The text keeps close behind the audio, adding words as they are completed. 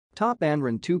Top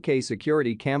ANRAN 2K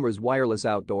security cameras wireless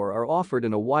outdoor are offered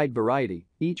in a wide variety,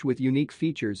 each with unique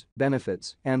features,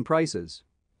 benefits, and prices.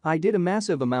 I did a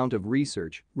massive amount of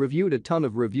research, reviewed a ton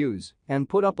of reviews, and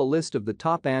put up a list of the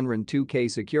top ANRAN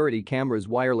 2K security cameras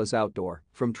wireless outdoor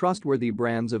from trustworthy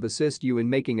brands of assist you in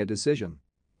making a decision.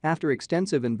 After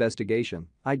extensive investigation,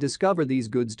 I discover these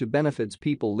goods to benefits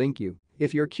people link you.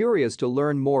 If you're curious to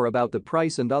learn more about the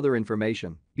price and other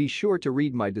information, be sure to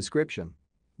read my description.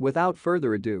 Without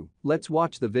further ado, let's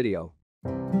watch the video.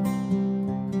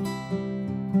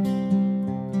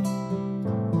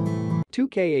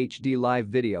 2K HD Live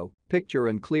Video, Picture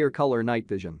and Clear Color Night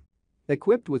Vision.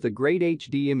 Equipped with a great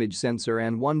HD image sensor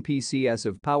and 1 PCS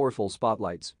of powerful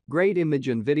spotlights, great image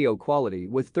and video quality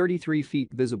with 33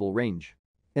 feet visible range.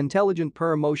 Intelligent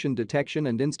per-motion detection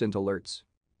and instant alerts.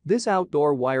 This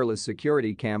outdoor wireless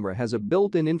security camera has a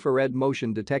built-in infrared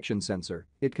motion detection sensor.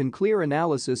 It can clear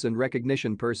analysis and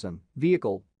recognition person,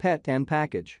 vehicle, pet and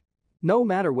package. No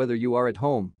matter whether you are at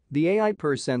home, the AI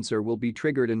per sensor will be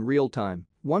triggered in real time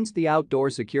once the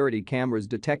outdoor security cameras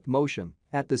detect motion.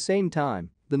 At the same time,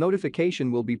 the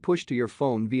notification will be pushed to your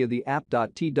phone via the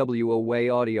app.two-way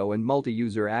audio and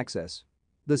multi-user access.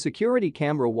 The security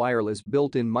camera wireless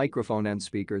built-in microphone and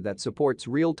speaker that supports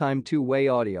real-time two-way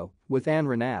audio. With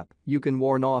ANRAN app, you can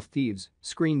warn off thieves,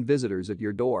 screen visitors at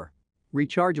your door.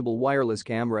 Rechargeable wireless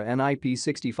camera and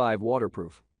IP65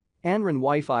 waterproof. ANRAN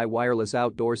Wi-Fi wireless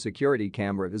outdoor security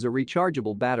camera is a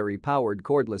rechargeable battery-powered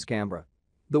cordless camera.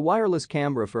 The wireless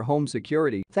camera for home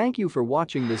security. Thank you for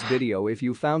watching this video. If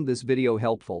you found this video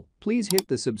helpful, please hit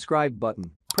the subscribe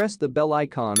button, press the bell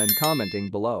icon and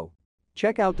commenting below.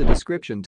 Check out the description.